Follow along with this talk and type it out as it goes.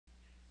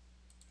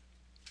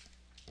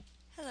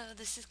Hello,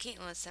 this is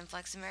Caitlin with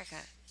Synflex America,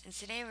 and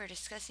today we're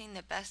discussing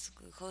the best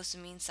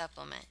glucosamine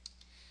supplement.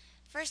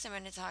 First, I'm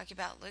going to talk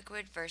about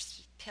liquid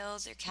versus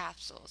pills or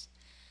capsules.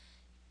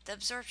 The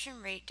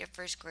absorption rate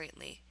differs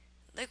greatly.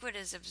 Liquid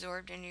is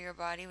absorbed into your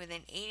body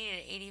within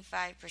 80 to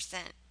 85%,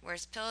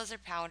 whereas pills or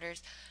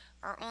powders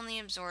are only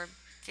absorbed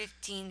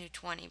 15 to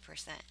 20%.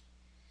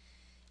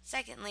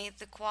 Secondly,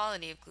 the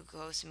quality of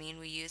glucosamine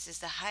we use is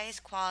the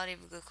highest quality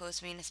of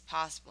glucosamine as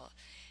possible.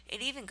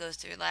 It even goes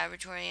through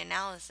laboratory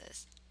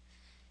analysis.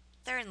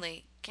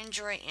 Thirdly,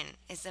 chondroitin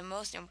is the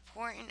most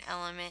important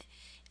element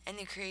in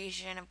the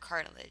creation of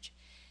cartilage.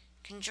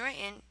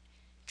 Chondroitin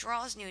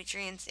draws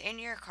nutrients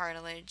into your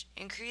cartilage,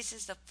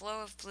 increases the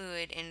flow of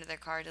fluid into the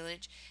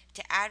cartilage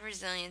to add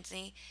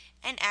resiliency,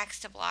 and acts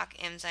to block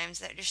enzymes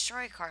that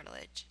destroy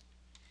cartilage.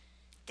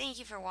 Thank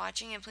you for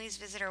watching, and please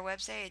visit our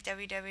website at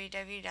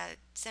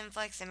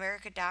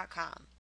www.synflexamerica.com.